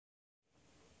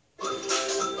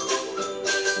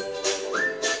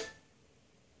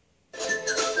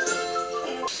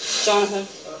Jonathan.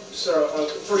 Sarah,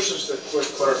 first just a quick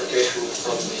clarification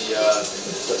from the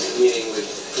meeting with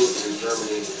Putin in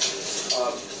Germany.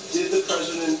 Did the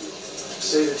president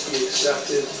say that he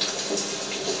accepted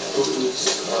Putin's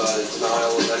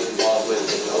denial of any involvement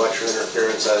in election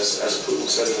interference, as Putin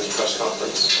said in his press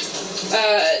conference?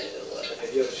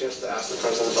 Have you had a chance to ask the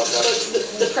president about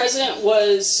that? The president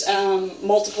was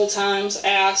multiple times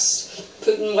asked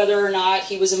Putin whether or not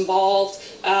he was involved.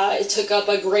 It took up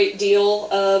a great deal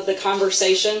of the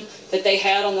conversation that they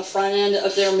had on the front end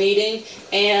of their meeting,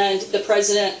 and the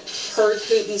president heard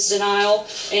Putin's denial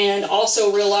and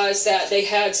also realized that they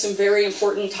had some very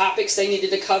important topics they needed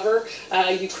to cover,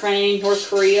 Ukraine, North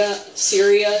Korea,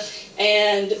 Syria,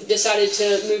 and decided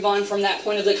to move on from that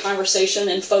point of the conversation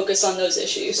and focus on those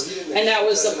issues. And that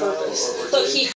was the purpose. Look, he